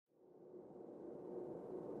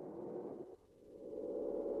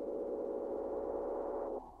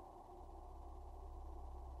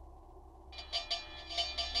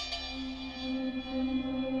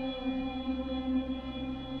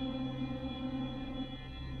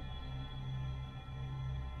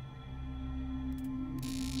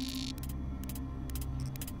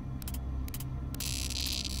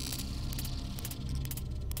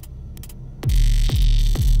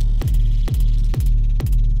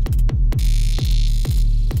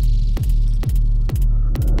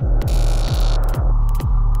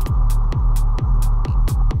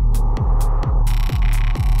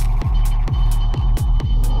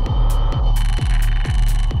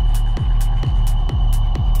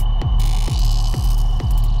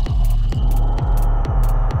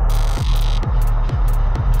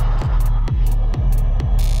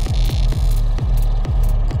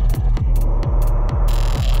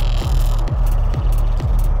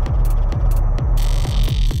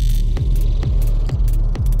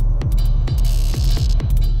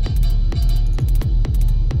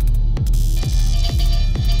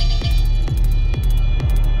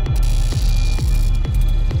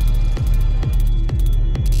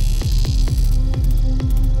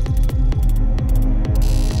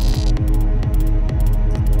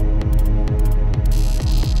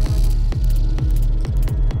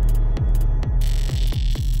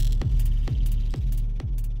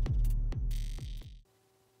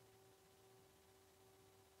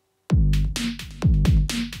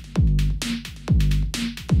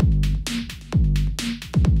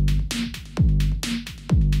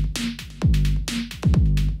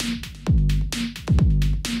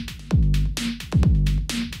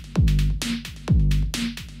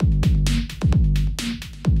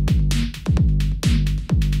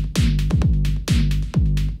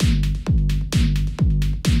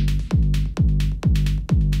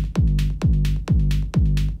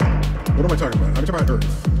What am I talking about? I'm talking about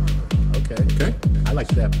Earth. Okay. Okay? I like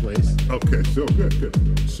that place. Okay, so good.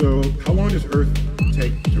 So how long does Earth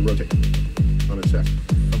take to rotate on its axis?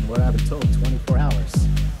 From what I've been told, 24 hours.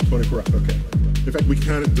 24 hours, okay. In fact, we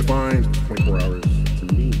kind of defined 24 hours to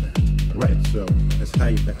mean that. Right. So that's how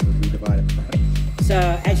we divide it. So,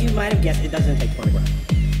 as you might have guessed, it doesn't take 24 hours.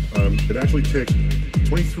 It actually takes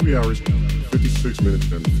 23 hours, 56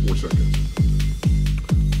 minutes, and 4 seconds.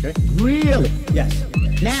 Okay? Really? Yes.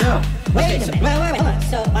 Now, wait a minute. Wait, hold on.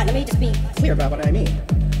 So, let me just be clear about what I mean.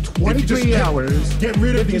 23 hours. Get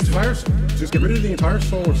rid of the entire, just get rid of the entire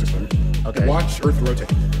solar system. Okay. And watch Earth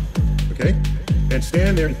rotate. Okay? And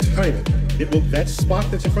stand there and time it. It will, that spot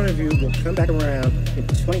that's in front of you will come back around in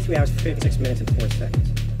 23 hours, 56 minutes, and 4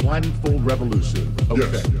 seconds. One full revolution. Okay.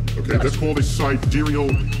 Yes. Okay, that's called a sidereal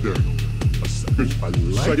day. I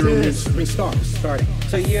like Sidereal this. means Three stars starting.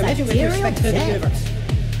 So you imagine with Sidereal respect to the day. universe.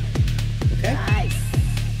 Okay? Nice.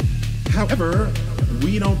 However,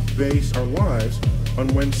 we don't base our lives on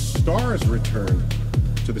when stars return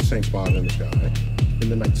to the same spot in the sky, in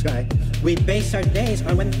the night sky. We base our days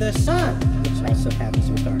on when the sun, which also happens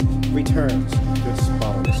to be star, returns to its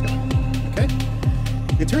spot in the sky. Okay?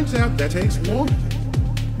 It turns out that takes longer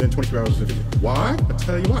than 24 hours to visit. Why? I'll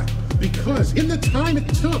tell you why. Because in the time it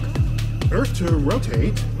took Earth to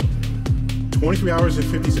rotate, 23 hours and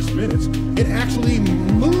 56 minutes, it actually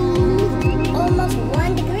moved Almost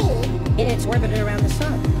 1 degree. in its orbit around the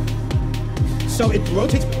sun. So it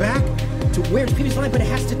rotates back To where its previous line, but it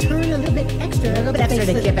has to turn a little bit extra. A little bit extra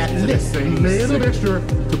to get back to the same. little bit extra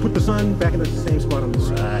to put the sun back in the same spot on the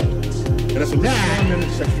sky. Right. And that's a little That-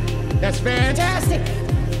 minutes extra. That's fantastic.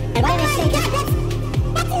 And why did I say that?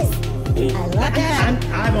 I love that.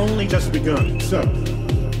 I've only just begun. So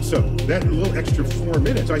that little extra 4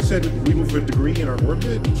 minutes, I said we move a degree in our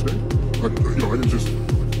orbit. Sure. I didn't just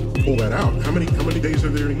pull that out. How many days are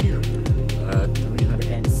there in a year?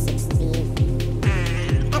 316.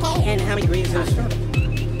 Okay. And how many degrees is it starting?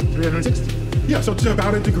 360. Yeah, so it's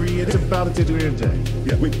about a degree a It's day. about a degree a day.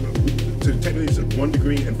 Yeah, so technically it's 1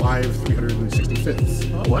 degree and 5/365ths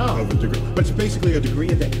Oh, wow. of a degree. But it's basically a degree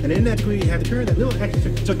a day. And in that degree, you have to turn that little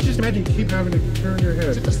extra. So just imagine you keep having to turn your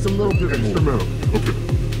head. Just a little bit more. Okay.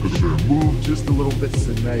 Move just a little bit,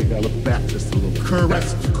 so now you gotta look back just a little bit. Correct.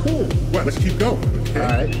 That's cool. Well, let's keep going. Okay? All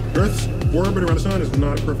right. Earth's orbit around the sun is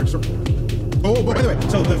not a perfect circle. Oh, but by the way,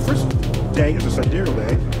 so the first day is a sidereal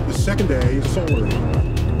day. The second day is a solar day.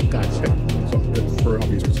 Gotcha. So that's for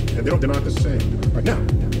obvious reasons. And they're not the same. Right now,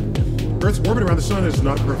 Earth's orbit around the sun is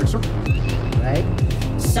not a perfect circle. Right?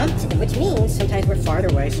 Which means sometimes we're farther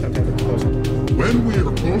away, sometimes we're closer. When we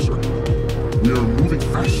are closer, we are moving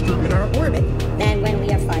faster In our orbit, Than when we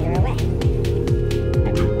are farther away.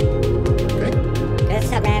 Okay. That's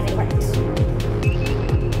how gravity works.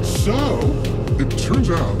 So it turns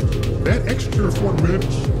out that extra 4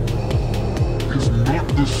 minutes is not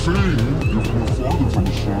the same if we're farther from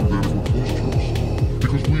the sun than if we're close to us.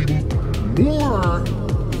 Because we move more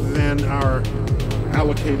than our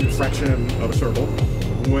allocated fraction of a circle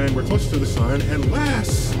when we're close to the sun and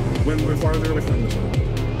less when we're farther away from the sun.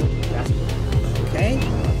 okay?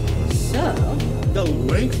 So, The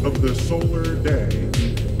length of the solar day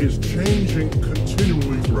is changing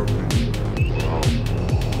continually throughout the year.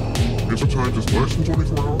 And sometimes it's less than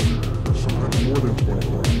 24 hours, and sometimes more than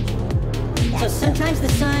 24 hours. so sometimes the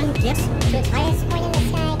sun gets To its highest point in the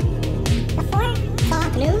sky before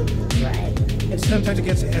o'clock noon. right. And sometimes it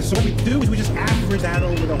gets, and so what we do is we just average that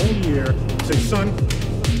over the whole year. Say, sun,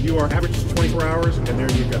 you are average 24 hours, and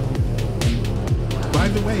there you go. By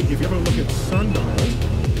the way, if you ever look at sundials,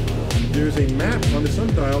 there's a map on the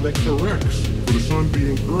sundial that corrects for the sun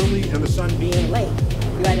being early and the sun being Being late,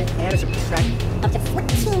 you had to add a subtract Up to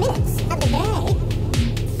 14 minutes of the day.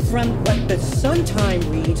 from what the sun time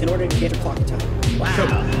reads in order to get your clock time. So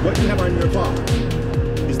what you have on your clock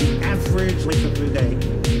is the average length of the day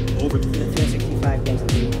over The the 365 days of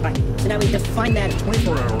the year. Right. So now we define that as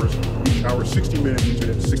 24 hours, each hour 60 minutes, each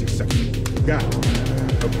minute 60 seconds. Got it.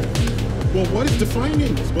 Okay. Well, what is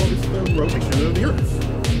defining this? Well, it's the rotation of the Earth.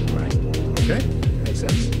 Right. Okay? Makes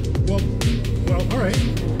sense. Well, all right.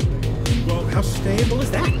 Well, how stable is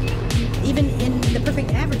that? even in the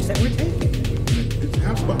perfect average that we're taking. It's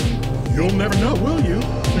half spot. You'll never know, will you?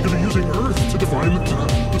 Because you're using Earth to define the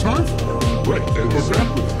time. Right,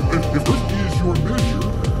 Exactly. And if Earth is your measure,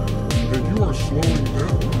 and you are slowing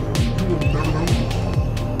down, you will never know this.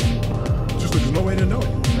 Just there's no way to know it.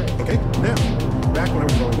 Okay? Now, back when I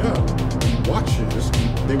was growing up, watches,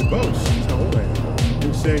 they would boast how old I am. They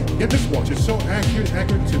would say, get this watch, it's so accurate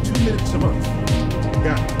to 2 minutes a month.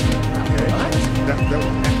 Got it. Okay? What? That was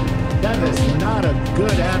accurate. That is not a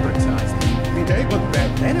good advertisement. I mean, Okay, well,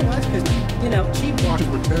 back then it was, because, you know, cheap watches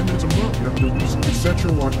For 10 minutes a month, you have to set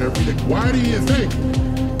your watch every day. Why do you think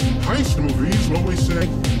heist movies always say,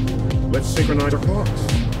 let's synchronize our clocks?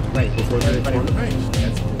 Right, Before they everybody formed the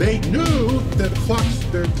heist. They knew that clocks,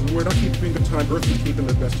 we're not keeping the time, Earth was keeping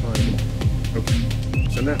the best time. Okay,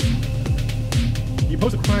 so now, You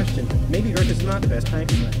pose a question, maybe Earth is not the best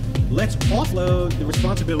timekeeper. Let's offload the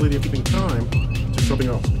responsibility of keeping time. to something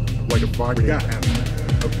else, like a vibrating got it. app.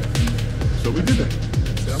 Okay, so we did that.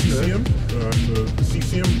 Cesium,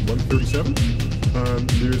 cesium 137.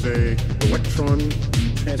 There's a electron.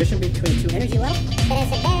 Transition between two energy levels. But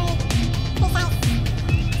it's a very precise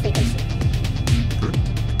frequency. Good.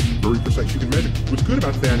 Very precise. You can measure. What's good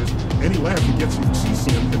about that is any lab who gets you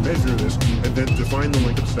cesium can measure this and then define the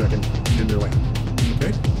length of a second in their lab.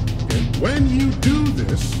 Okay? And when you do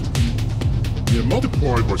this, you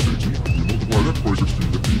multiply it by 60, you multiply that by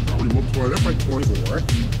 16, you multiply that by 24.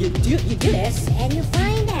 You do This, and you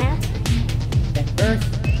find out that Earth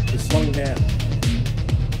is slowing down.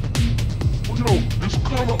 Well, you know, it's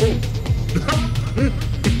kind of old.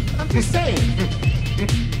 I'm just saying.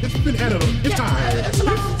 It's been edited. It's tired. It's a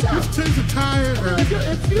long time. It's tired.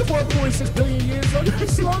 If you're 4.6 billion years old, you can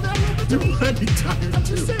slow down a little bit. You might be tired I'm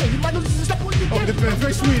too. just saying. You might as well just step on your Oh, it's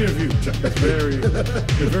very sweet of you, Chuck. That's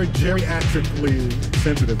it's very geriatrically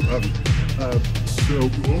sensitive of you. So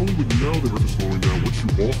you only would know that Earth is slowing down once you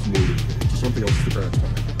offload it to something else to crash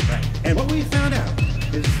time. Right. And what we found out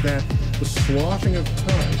is that the sloshing of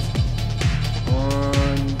tides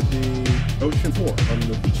on the ocean floor, on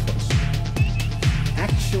the beach fronts,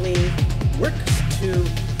 Actually works to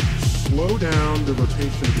slow down the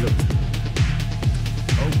rotation of the Earth.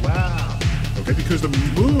 Oh, wow. Okay, because the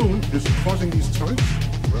moon is causing these tides.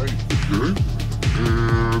 Right. Okay.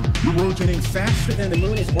 And you're rotating faster than the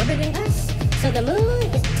moon is orbiting us. so the moon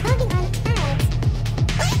is tugging on tides.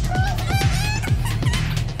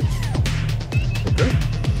 Okay.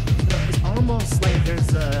 It's almost like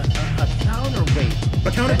there's a counterweight.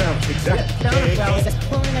 A counterbalance, exactly. Counterbalance. It's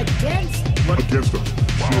pulling against. Against us.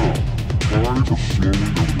 Wow. So, tides are slowing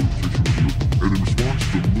down the rotation of the Earth. And in response,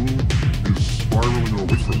 the moon is spiraling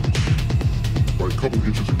away from us by a couple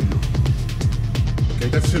inches a year. Okay,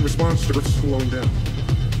 that's in response to Earth slowing down.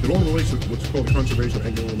 It all relates to what's called conservation of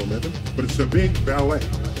angular momentum, but it's a big ballet,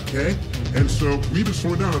 okay? And so we've been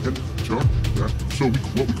slowing down, and Chuck, so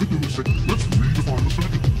what we could do is say, let's redefine the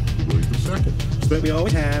second. The length of second. So that we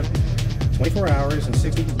always have 24 hours and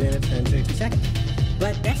 60 minutes and 60 seconds.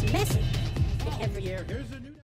 But that's messy. Every year, here's a